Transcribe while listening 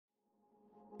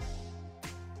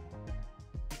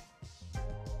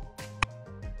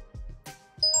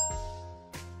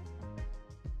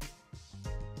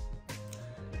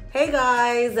Hey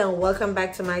guys, and welcome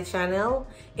back to my channel.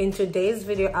 In today's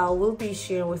video, I will be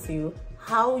sharing with you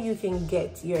how you can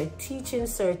get your teaching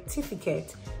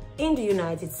certificate in the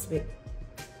United States.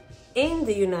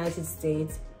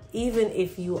 Even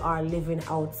if you are living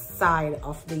outside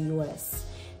of the US.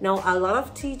 Now, a lot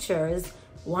of teachers,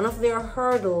 one of their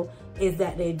hurdle is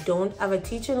that they don't have a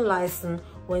teaching license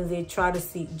when they try to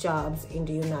seek jobs in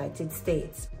the United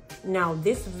States. Now,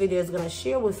 this video is going to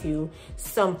share with you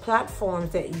some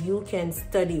platforms that you can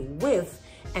study with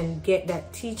and get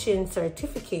that teaching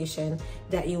certification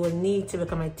that you will need to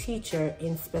become a teacher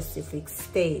in specific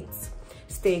states.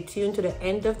 Stay tuned to the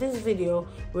end of this video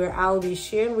where I'll be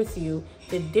sharing with you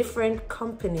the different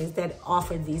companies that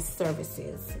offer these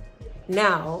services.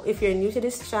 Now, if you're new to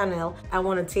this channel, I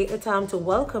want to take the time to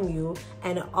welcome you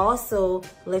and also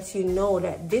let you know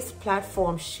that this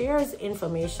platform shares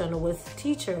information with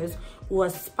teachers who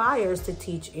aspires to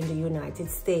teach in the United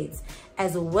States.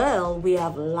 As well, we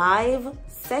have live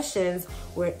sessions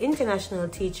where international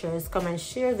teachers come and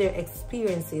share their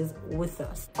experiences with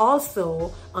us.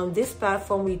 Also, on this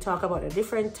platform, we talk about the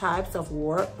different types of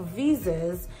work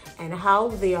visas and how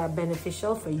they are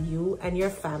beneficial for you and your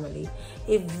family.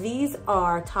 If these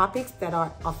are topics that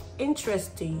are of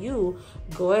interest to you,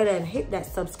 go ahead and hit that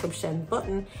subscription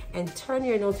button and turn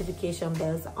your notification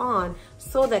bells on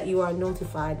so that you are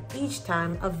notified each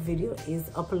time a video is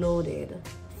uploaded.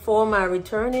 For my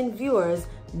returning viewers,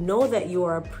 know that you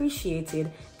are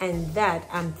appreciated and that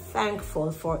I'm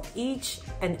thankful for each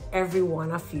and every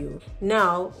one of you.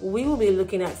 Now, we will be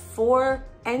looking at 4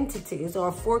 entities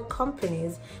or 4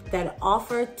 companies that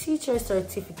offer teacher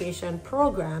certification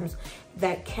programs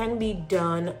that can be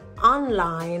done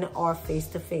online or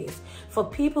face-to-face. For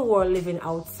people who are living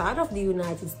outside of the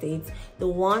United States, the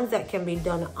ones that can be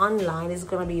done online is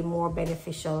going to be more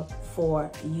beneficial for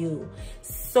you.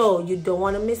 So you don't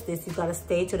want to miss this. You got to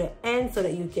stay to the end so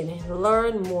that you can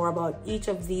learn more about each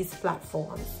of these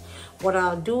platforms. What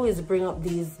I'll do is bring up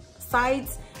these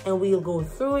sites and we'll go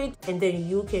through it, and then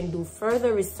you can do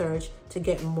further research to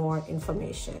get more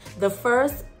information. The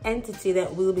first entity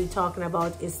that we'll be talking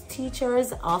about is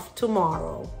Teachers of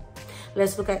Tomorrow.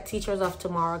 Let's look at Teachers of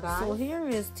Tomorrow, guys. So here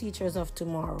is Teachers of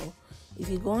Tomorrow. If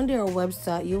you go on their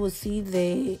website, you will see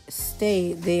they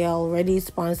state they already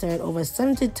sponsored over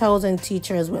 70,000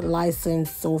 teachers with license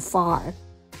so far.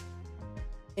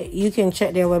 You can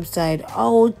check their website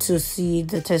out to see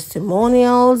the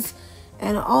testimonials,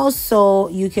 and also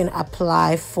you can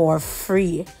apply for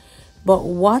free. But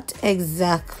what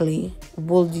exactly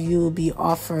would you be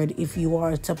offered if you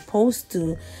are supposed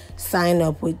to sign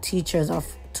up with Teachers of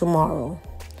Tomorrow?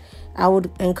 I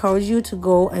would encourage you to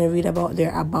go and read about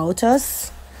their About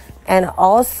Us and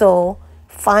also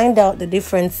find out the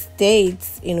different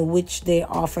states in which they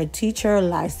offer teacher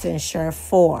licensure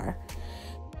for.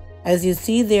 As you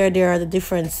see there are the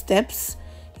different steps.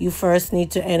 You first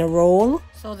need to enroll.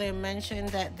 So they mentioned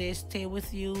that they stay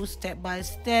with you step by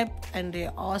step, and they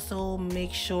also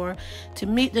make sure to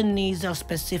meet the needs of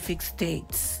specific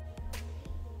states.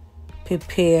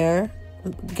 Prepare,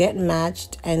 get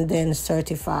matched, and then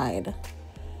certified.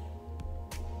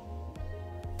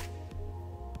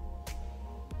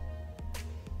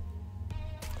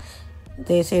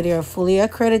 They say they are fully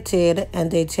accredited,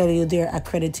 and they tell you their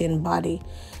accrediting body.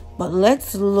 But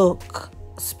let's look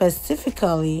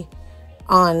specifically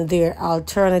on their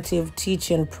alternative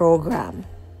teaching program.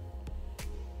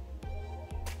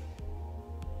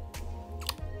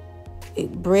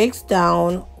 It breaks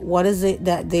down what is it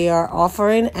that they are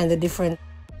offering and the different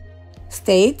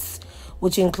states,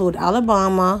 which include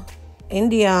Alabama,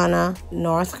 Indiana,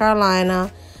 North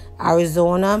Carolina,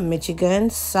 Arizona, Michigan,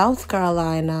 South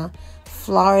Carolina,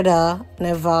 Florida,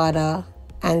 Nevada,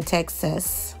 and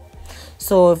Texas.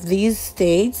 So if these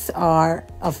states are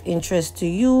of interest to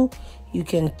you, you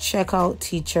can check out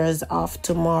Teachers of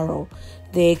Tomorrow.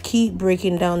 They keep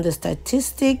breaking down the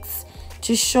statistics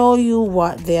to show you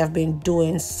what they have been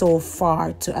doing so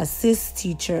far to assist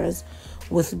teachers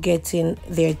with getting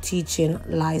their teaching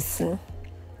license.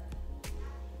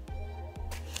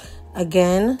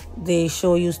 Again, they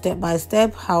show you step by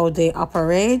step how they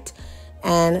operate,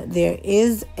 and there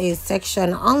is a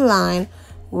section online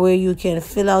where you can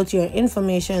fill out your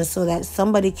information so that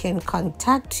somebody can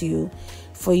contact you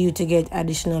for you to get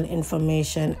additional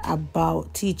information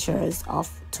about Teachers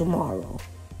of Tomorrow.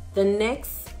 The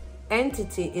next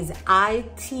entity is I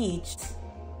Teach.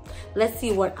 Let's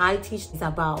see what I Teach is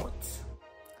about.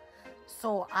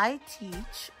 So I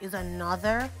Teach is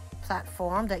another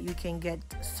platform that you can get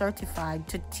certified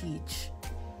to teach.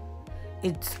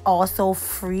 It's also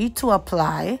free to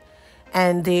apply,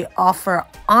 and they offer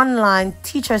online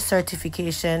teacher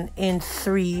certification in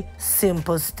 3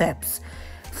 simple steps.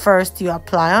 First, you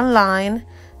apply online,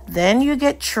 then you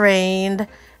get trained,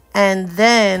 and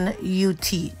then you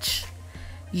teach.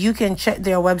 You can check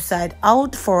their website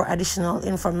out for additional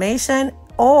information,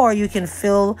 or you can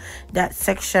fill that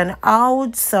section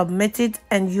out, submit it,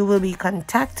 and you will be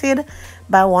contacted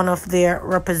by one of their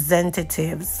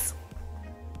representatives.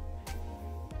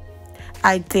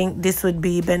 I think this would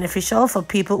be beneficial for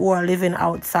people who are living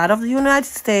outside of the United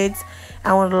States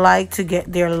and would like to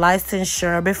get their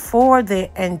licensure before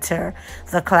they enter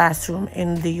the classroom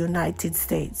in the United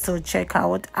States. So check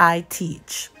out I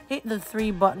Teach. Hit the 3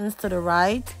 buttons to the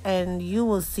right and you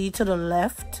will see to the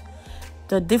left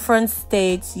the different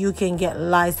states you can get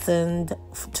licensed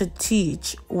to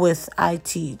teach with I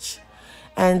Teach.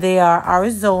 And they are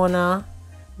Arizona,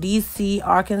 DC,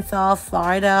 Arkansas,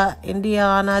 Florida,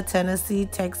 Indiana, Tennessee,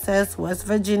 Texas, West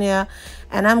Virginia,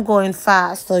 and I'm going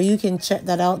fast so you can check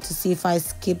that out to see if I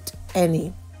skipped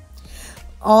any.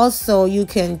 Also, you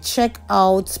can check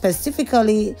out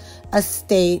specifically a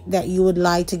state that you would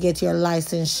like to get your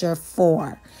licensure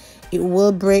for. It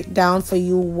will break down for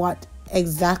you what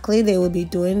exactly they will be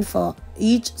doing for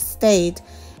each state,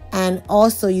 and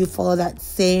also you follow that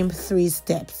same 3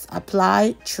 steps: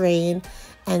 apply, train,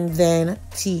 and then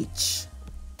teach.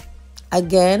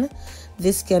 Again,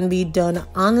 this can be done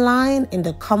online in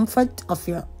the comfort of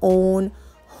your own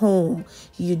home.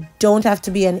 You don't have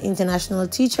to be an international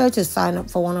teacher to sign up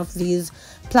for one of these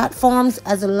platforms.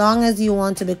 As long as you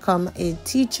want to become a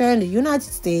teacher in the United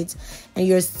States and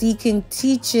you're seeking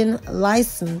teaching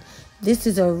license, this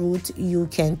is a route you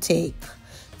can take.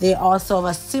 They also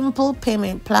have a simple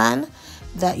payment plan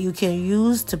that you can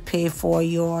use to pay for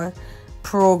your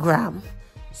program.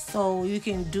 So you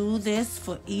can do this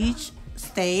for each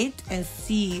state and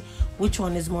see which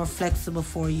one is more flexible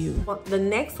for you. The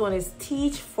next one is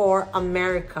Teach for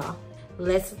America.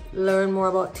 Let's learn more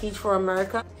about Teach for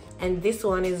America. And this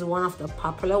one is one of the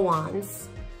popular ones.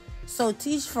 So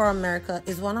Teach for America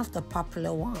is one of the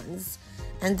popular ones,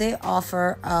 and they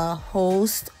offer a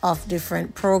host of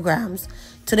different programs.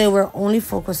 Today we're only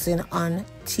focusing on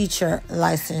teacher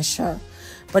licensure.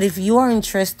 But if you are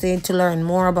interested to learn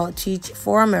more about Teach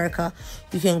for America,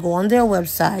 you can go on their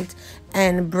website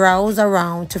and browse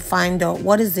around to find out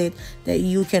what is it that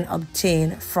you can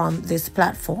obtain from this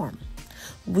platform.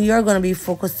 We are going to be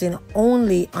focusing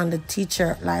only on the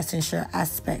teacher licensure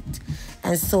aspect.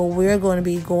 And so we're going to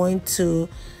be going to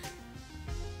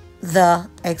the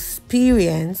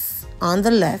experience on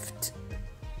the left,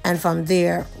 and from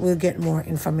there we'll get more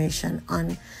information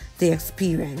on the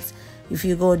experience. If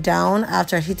you go down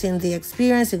after hitting the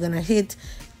experience, you're going to hit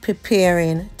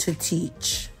preparing to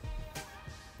teach.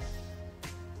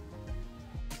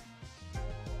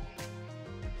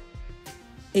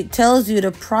 It tells you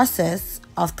the process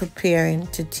of preparing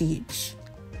to teach.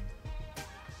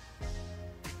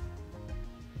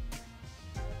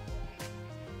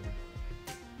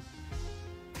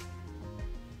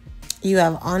 You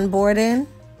have onboarding,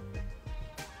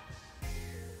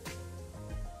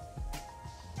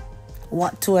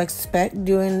 what to expect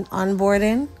during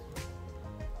onboarding,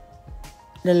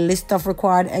 the list of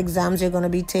required exams you're going to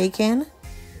be taking,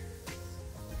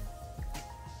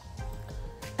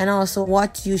 and also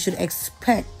what you should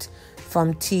expect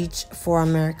from Teach for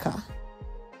America.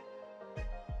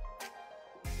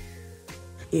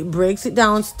 It breaks it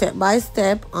down step by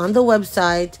step on the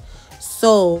website,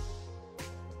 so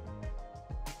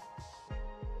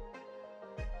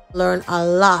learn a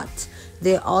lot.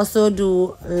 They also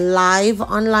do live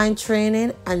online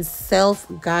training and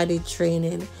self-guided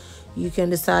training. You can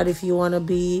decide if you want to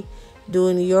be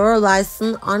doing your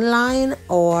license online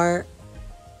or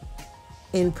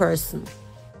in person.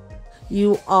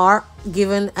 You are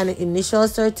given an initial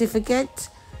certificate,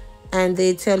 and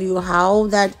they tell you how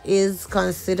that is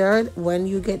considered when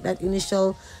you get that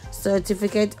initial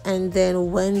certificate, and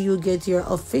then when you get your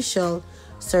official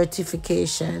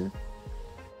certification.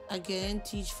 Again,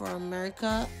 Teach for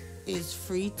America is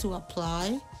free to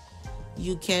apply.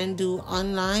 You can do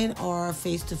online or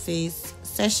face-to-face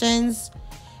sessions,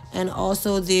 and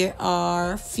also there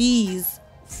are fees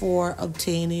for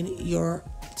obtaining your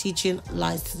teaching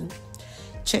license.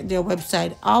 Check their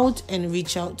website out and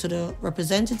reach out to the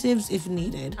representatives if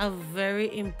needed. A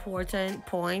very important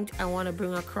point I want to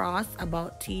bring across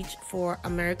about Teach for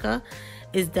America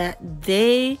is that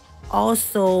they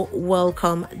also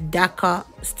welcome DACA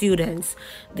students.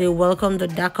 They welcome the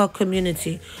DACA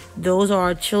community. Those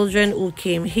are children who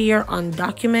came here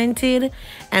undocumented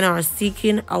and are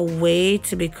seeking a way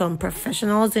to become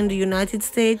professionals in the United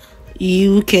States.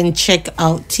 you can check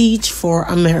out Teach for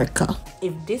America.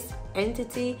 If this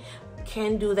entity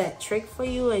can do that trick for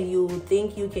you and you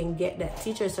think you can get that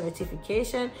teacher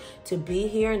certification to be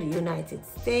here in the United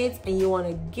States, and you want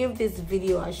to give this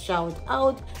video a shout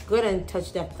out, go ahead and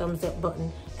touch that thumbs up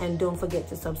button and don't forget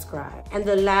to subscribe. And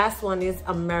the last one is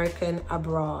American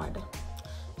Abroad.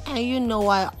 And you know,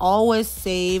 I always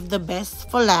save the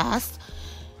best for last.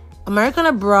 American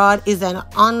Abroad is an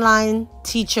online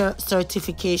teacher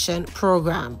certification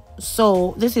program.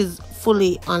 So this is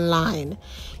fully online.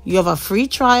 You have a free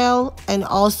trial, and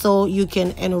also you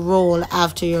can enroll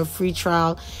after your free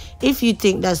trial if you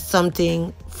think that's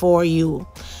something for you.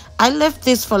 I left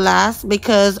this for last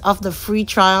because of the free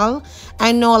trial.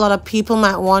 I know a lot of people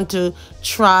might want to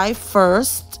try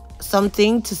first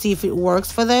something to see if it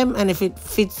works for them and if it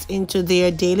fits into their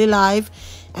daily life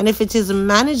and if it is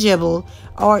manageable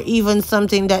or even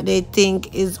something that they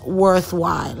think is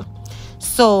worthwhile.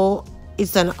 So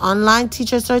it's an online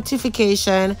teacher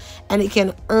certification, and it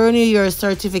can earn you your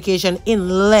certification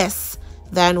in less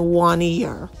than 1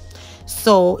 year.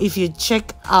 So if you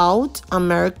check out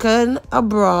America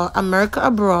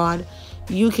Abroad,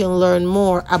 you can learn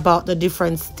more about the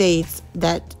different states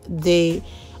that they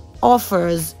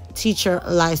offers teacher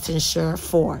licensure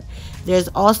for. There's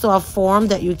also a form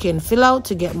that you can fill out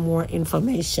to get more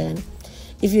information.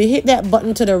 If you hit that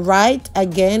button to the right,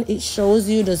 again, it shows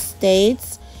you the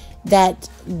states that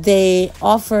they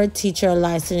offer teacher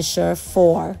licensure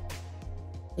for.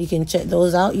 You can check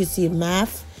those out. You see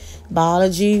math,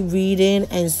 biology, reading,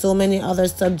 and so many other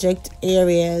subject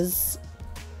areas.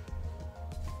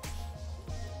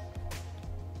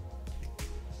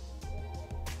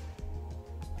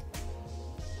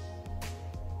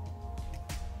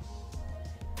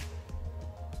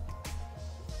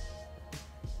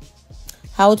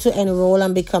 How to enroll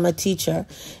and become a teacher.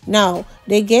 Now,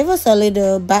 they gave us a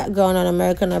little background on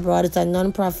American Abroad. It's a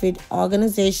non-profit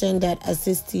organization that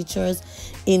assists teachers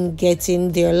in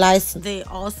getting their license. They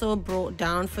also broke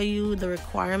down for you the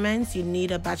requirements. You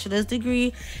need a bachelor's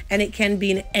degree, and it can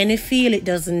be in any field. It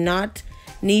does not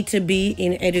need to be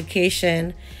in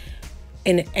education,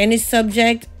 in any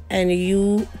subject, and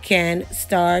you can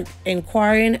start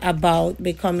inquiring about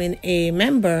becoming a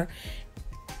member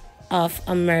of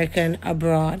American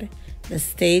Abroad. The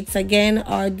states again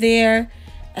are there,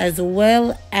 as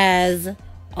well as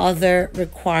other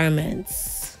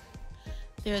requirements.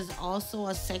 There's also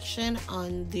a section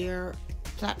on their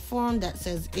platform that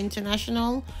says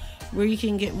international, where you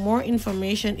can get more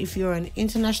information if you're an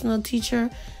international teacher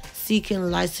seeking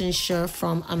licensure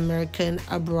from American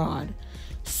Abroad.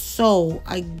 So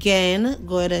again,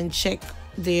 go ahead and check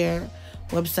their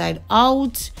website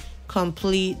out.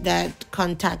 Complete that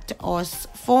contact us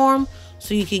form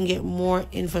so you can get more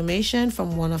information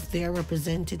from one of their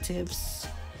representatives.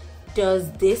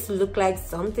 Does this look like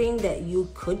something that you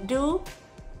could do?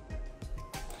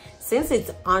 Since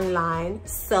it's online,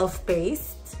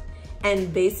 self-paced,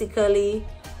 and basically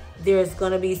there's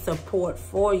gonna be support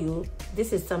for you,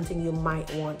 this is something you might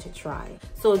want to try.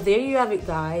 So there you have it,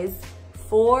 guys.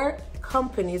 4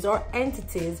 companies or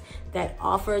entities that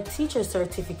offer teacher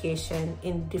certification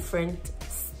in different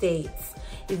states.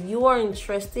 If you are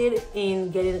interested in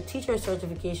getting a teacher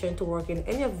certification to work in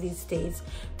any of these states,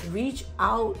 reach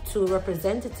out to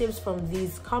representatives from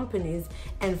these companies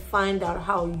and find out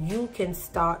how you can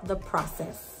start the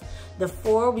process. The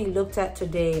 4 we looked at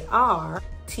today are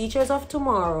Teachers of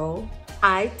Tomorrow,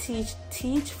 I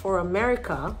Teach for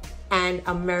America, and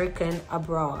American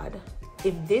Abroad.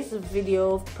 If this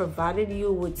video provided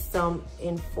you with some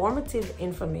informative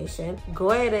information,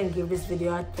 go ahead and give this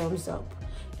video a thumbs up.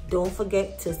 Don't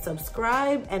forget to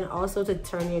subscribe and also to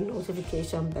turn your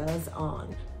notification bells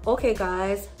on. Okay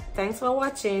guys, thanks for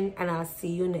watching, and I'll see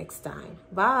you next time.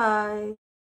 Bye.